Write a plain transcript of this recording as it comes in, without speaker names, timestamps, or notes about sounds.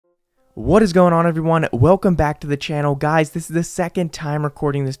What is going on, everyone? Welcome back to the channel. Guys, this is the second time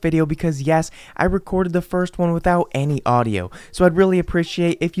recording this video because yes, I recorded the first one without any audio. So I'd really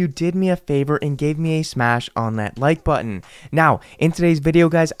appreciate if you did me a favor and gave me a smash on that like button. Now, in today's video,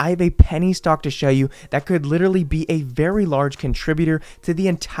 guys, I have a penny stock to show you that could literally be a very large contributor to the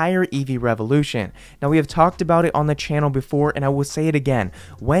entire EV revolution. Now, we have talked about it on the channel before, and I will say it again.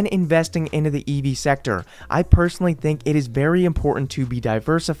 When investing into the EV sector, I personally think it is very important to be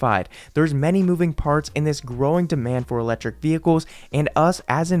diversified. There's many moving parts in this growing demand for electric vehicles, and us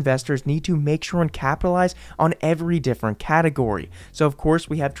as investors need to make sure and capitalize on every different category. So of course,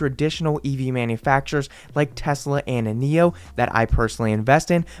 we have traditional EV manufacturers like Tesla and NIO that I personally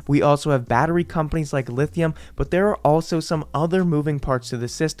invest in. We also have battery companies like lithium, but there are also some other moving parts to the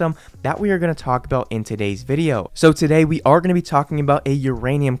system that we are going to talk about in today's video. So today we are going to be talking about a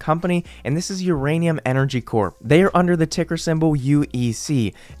uranium company, and this is Uranium Energy Corp. They are under the ticker symbol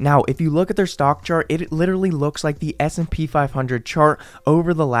UEC. Now, if you look at their stock chart, it literally looks like the S&P 500 chart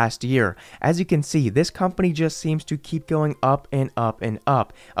over the last year. As you can see, this company just seems to keep going up and up and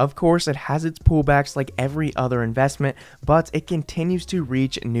up. Of course, it has its pullbacks like every other investment, but it continues to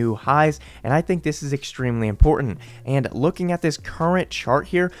reach new highs, and I think this is extremely important. And looking at this current chart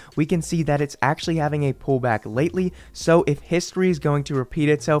here, we can see that it's actually having a pullback lately, so if history is going to repeat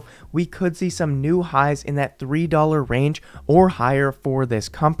itself, we could see some new highs in that $3 range or higher for this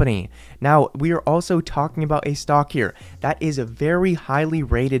company. Now, we are also talking about a stock here that is very highly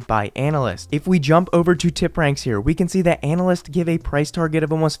rated by Analyst. If we jump over to tip ranks here, we can see that Analyst give a price target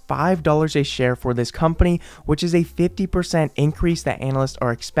of almost $5 a share for this company, which is a 50% increase that analysts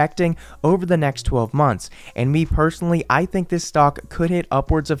are expecting over the next 12 months. And me personally, I think this stock could hit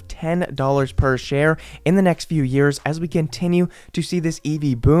upwards of $10 per share in the next few years as we continue to see this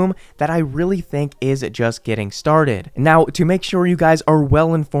EV boom that I really think is just getting started. Now, to make sure you guys are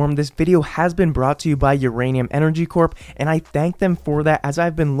well informed, this video has been brought to you by Uranium Energy Corp, and I thank them for that as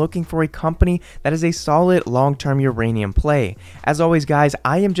I've been looking for a company that is a solid long-term uranium play. As always, guys,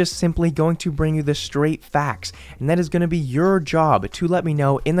 I am just simply going to bring you the straight facts, and that is going to be your job to let me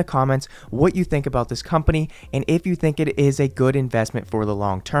know in the comments what you think about this company and if you think it is a good investment for the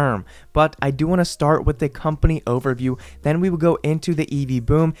long term. But I do want to start with the company overview, then we will go into the EV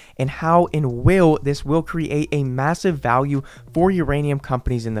boom and how and will this will create a massive value for uranium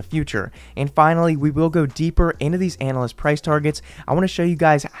companies in the future. And finally, we will go deeper into these analyst price targets. I want to show you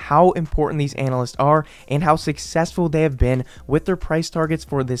guys how important these analysts are and how successful they have been with their price targets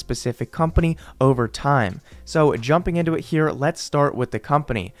for this specific company over time. So jumping into it here, let's start with the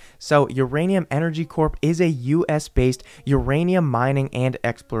company. So Uranium Energy Corp is a US-based uranium mining and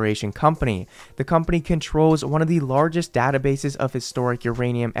exploration company. The company controls one of the largest databases of historic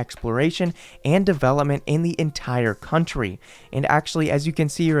uranium exploration and development in the entire country. And actually, as you can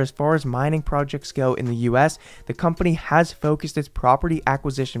see here, as far as mining projects go in the US, the company has focused its property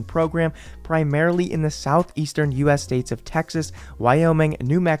acquisition program primarily in the southeastern US states of Texas, Wyoming,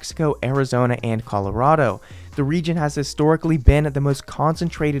 New Mexico, Arizona, and Colorado. The region has historically been the most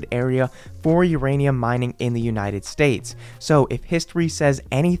concentrated area for uranium mining in the United States. So if history says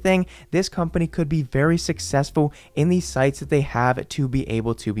anything, this company could be very successful in these sites that they have to be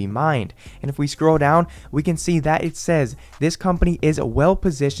able to be mined. And if we scroll down, we can see that it says this company is well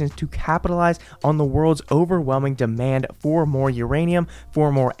positioned to capitalize on the world's overwhelming demand for more uranium,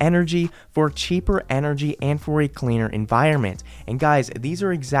 for more energy, for cheaper energy, and for a cleaner environment. And guys, these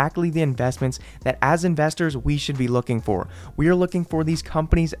are exactly the investments that as investors we should be looking for. We are looking for these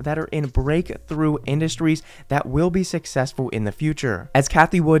companies that are in breakthrough industries that will be successful in the future. As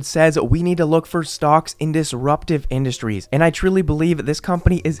Kathy Wood says, we need to look for stocks in disruptive industries. And I truly believe this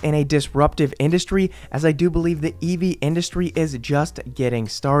company is in a disruptive industry, as I do believe the EV industry is just getting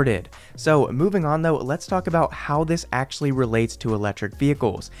started. So moving on though, let's talk about how this actually relates to electric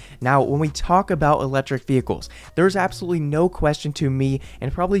vehicles. Now, when we talk about electric vehicles, there's absolutely no question to me,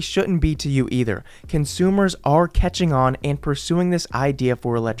 and probably shouldn't be to you either. Consumers are catching on and pursuing this idea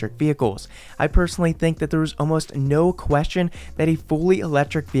for electric vehicles. I personally think that there is almost no question that a fully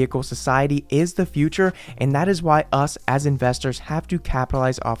electric vehicle society is the future, and that is why us as investors have to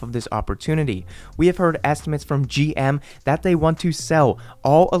capitalize off of this opportunity. We have heard estimates from GM that they want to sell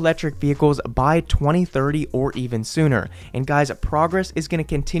all electric vehicles by 2030 or even sooner. And guys, progress is going to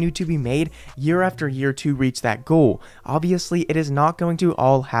continue to be made year after year to reach that goal. Obviously, it is not going to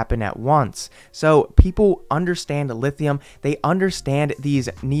all happen at once. So people people understand lithium, they understand these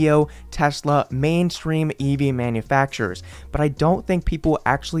NIO, Tesla, mainstream EV manufacturers, but I don't think people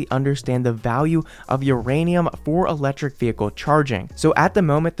actually understand the value of uranium for electric vehicle charging. So at the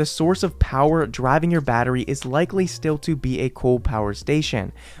moment, the source of power driving your battery is likely still to be a coal power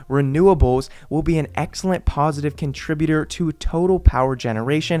station. Renewables will be an excellent positive contributor to total power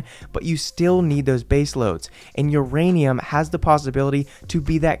generation, but you still need those base loads, and uranium has the possibility to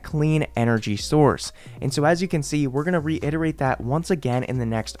be that clean energy source. And so as you can see, we're going to reiterate that once again in the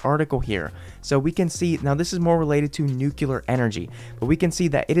next article here. So we can see, now this is more related to nuclear energy, but we can see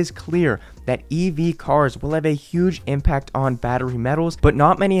that it is clear that EV cars will have a huge impact on battery metals, but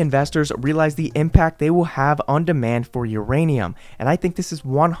not many investors realize the impact they will have on demand for uranium. And I think this is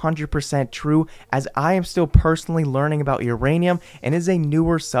 100% true, as I am still personally learning about uranium and is a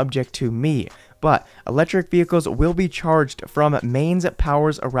newer subject to me. But electric vehicles will be charged from mains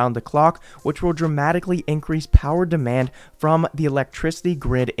powers around the clock, which will dramatically increase power demand from the electricity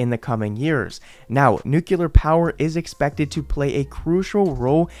grid in the coming years. Now, nuclear power is expected to play a crucial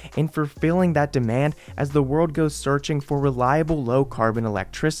role in fulfilling that demand as the world goes searching for reliable low-carbon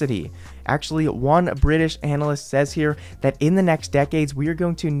electricity. Actually, one British analyst says here that in the next decades, we are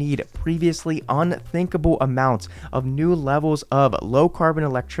going to need previously unthinkable amounts of new levels of low-carbon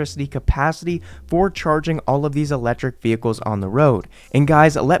electricity capacity for charging all of these electric vehicles on the road. And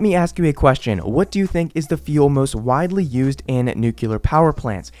guys, let me ask you a question. What do you think is the fuel most widely used in nuclear power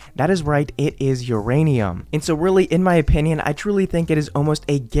plants? That is right, it is uranium. And so really, in my opinion, I truly think it is almost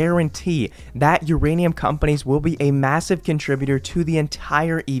a guarantee that uranium companies will be a massive contributor to the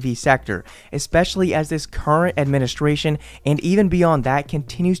entire EV sector, especially as this current administration and even beyond that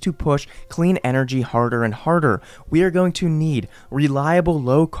continues to push clean energy harder and harder. We are going to need reliable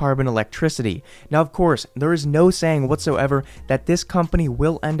low carbon electricity. Now, of course, there is no saying whatsoever that this company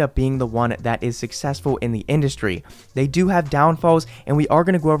will end up being the one that is successful in the industry. They do have downfalls, and we are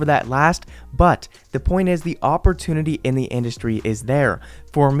going to go over that last, but the point is the opportunity in the industry is there.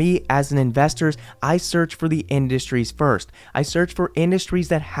 For me, as an investor, I search for the industries first. I search for industries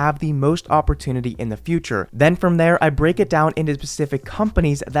that have the most opportunity in the future. Then from there, I break it down into specific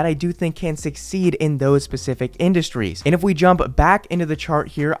companies that I do think can succeed in those specific industries. And if we jump back into the chart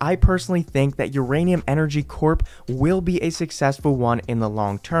here, I personally think that Uranium Energy Corp will be a successful one in the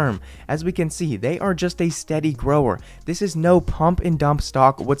long term. As we can see, they are just a steady grower. This is no pump and dump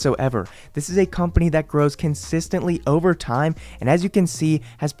stock whatsoever. This is a company that grows consistently over time, and as you can see,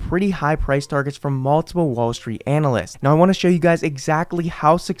 has pretty high price targets from multiple Wall Street analysts. Now I want to show you guys exactly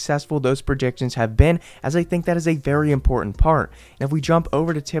how successful those predictions have been, as I think that is a very important part. And if we jump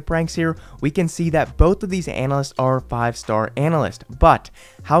over to tip ranks here, we can see that both of these analysts are 5-star analysts, but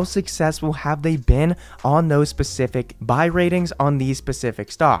how successful have they been on those specific buy ratings on these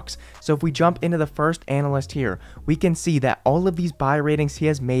specific stocks? So if we jump into the first analyst here, we can see that all of these buy ratings he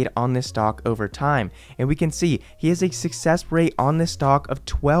has made on this stock over time, and we can see he has a success rate on this stock of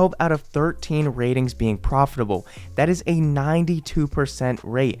 12 out of 13 ratings being profitable. That is a 92%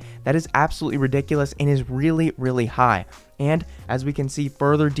 rate. That is absolutely ridiculous and is really, really high. And as we can see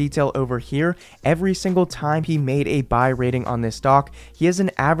further detail over here, every single time he made a buy rating on this stock, he has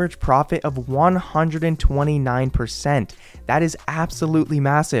an average profit of 129%. That is absolutely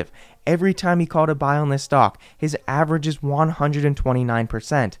massive. Every time he called a buy on this stock, his average is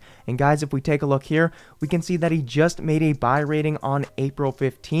 129%. And guys, if we take a look here, we can see that he just made a buy rating on April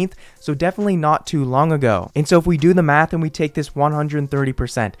 15th, so definitely not too long ago. And so if we do the math and we take this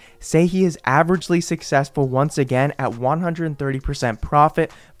 130%, say he is averagely successful once again at 130%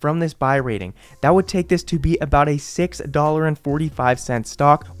 profit from this buy rating, that would take this to be about a $6.45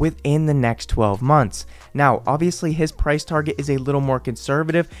 stock within the next 12 months. Now, obviously his price target is a little more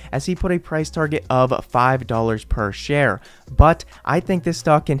conservative, as he put a price target of $5 per share, but I think this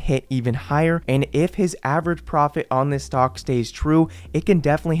stock can hit even higher, and if his average profit on this stock stays true, it can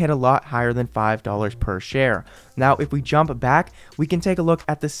definitely hit a lot higher than $5 per share. Now, if we jump back, we can take a look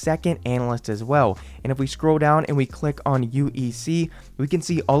at the second analyst as well. And if we scroll down and we click on UEC, we can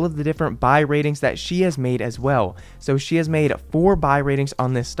see all of the different buy ratings that she has made as well. So she has made 4 buy ratings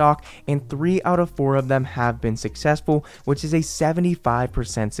on this stock, and 3 out of 4 of them have been successful, which is a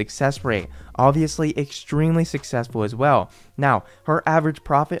 75% success rate. Obviously extremely successful as well. Now, her average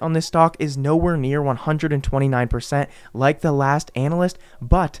profit on this stock is nowhere near 129% like the last analyst,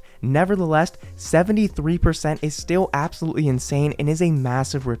 but nevertheless, 73% is still absolutely insane and is a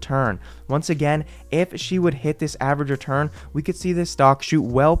massive return. Once again, if she would hit this average return, we could see this stock shoot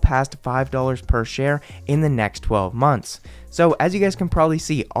well past $5 per share in the next 12 months. So as you guys can probably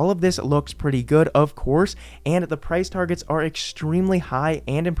see, all of this looks pretty good, of course, and the price targets are extremely high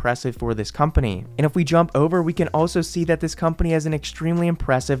and impressive for this company. And if we jump over, we can also see that this company has an extremely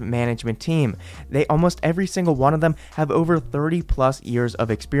impressive management team. Almost every single one of them have over 30 plus years of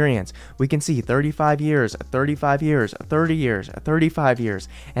experience. We can see 35 years, 35 years, 30 years, 35 years,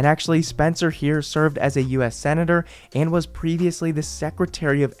 and actually Spencer here served as a US Senator and was previously the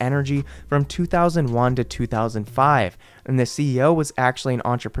Secretary of Energy from 2001 to 2005. And the CEO was actually an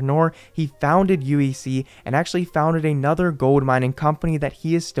entrepreneur. He founded UEC and actually founded another gold mining company that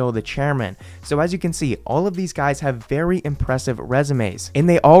he is still the chairman. So as you can see, all of these guys have very impressive resumes, and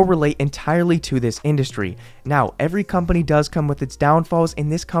they all relate entirely to this industry. Now, every company does come with its downfalls,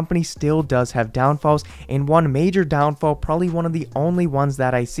 and this company still does have downfalls, and one major downfall, probably one of the only ones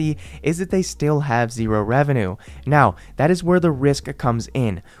that I see, is that they still have zero revenue. Now, that is where the risk comes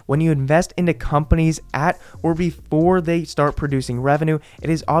in. When you invest into companies at or before they start producing revenue, it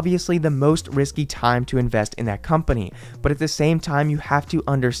is obviously the most risky time to invest in that company. But at the same time, you have to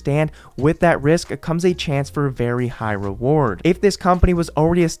understand with that risk comes a chance for a very high reward. If this company was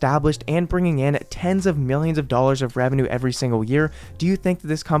already established and bringing in tens of millions of dollars of revenue every single year, do you think that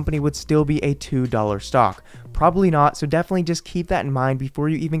this company would still be a $2 stock? Probably not, so definitely just keep that in mind before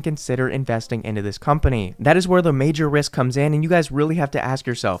you even consider investing into this company. That is where the major risk comes in, and you guys really have to ask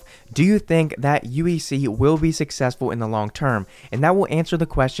yourself, do you think that UEC will be successful in the long term? And that will answer the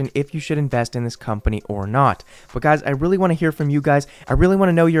question if you should invest in this company or not. But guys, I really want to hear from you guys. I really want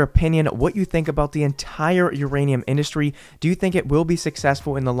to know your opinion, what you think about the entire uranium industry. Do you think it will be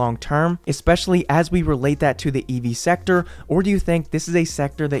successful in the long term, especially as we relate that to the EV sector, or do you think this is a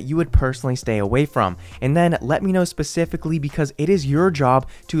sector that you would personally stay away from? And then let me know specifically, because it is your job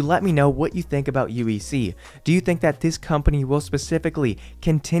to let me know what you think about UEC. Do you think that this company will specifically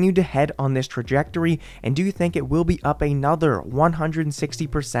continue to head on this trajectory, and do you think it will be up another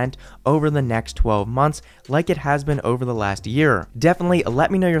 160% over the next 12 months like it has been over the last year? Definitely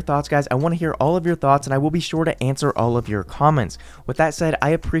let me know your thoughts, guys. I want to hear all of your thoughts, and I will be sure to answer all of your comments. With that said, I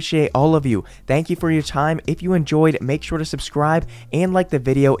appreciate all of you. Thank you for your time. If you enjoyed, make sure to subscribe and like the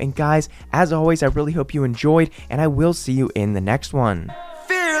video. And guys, as always, I really hope you enjoyed, and I will see you in the next one.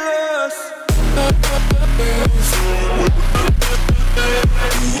 Fearless.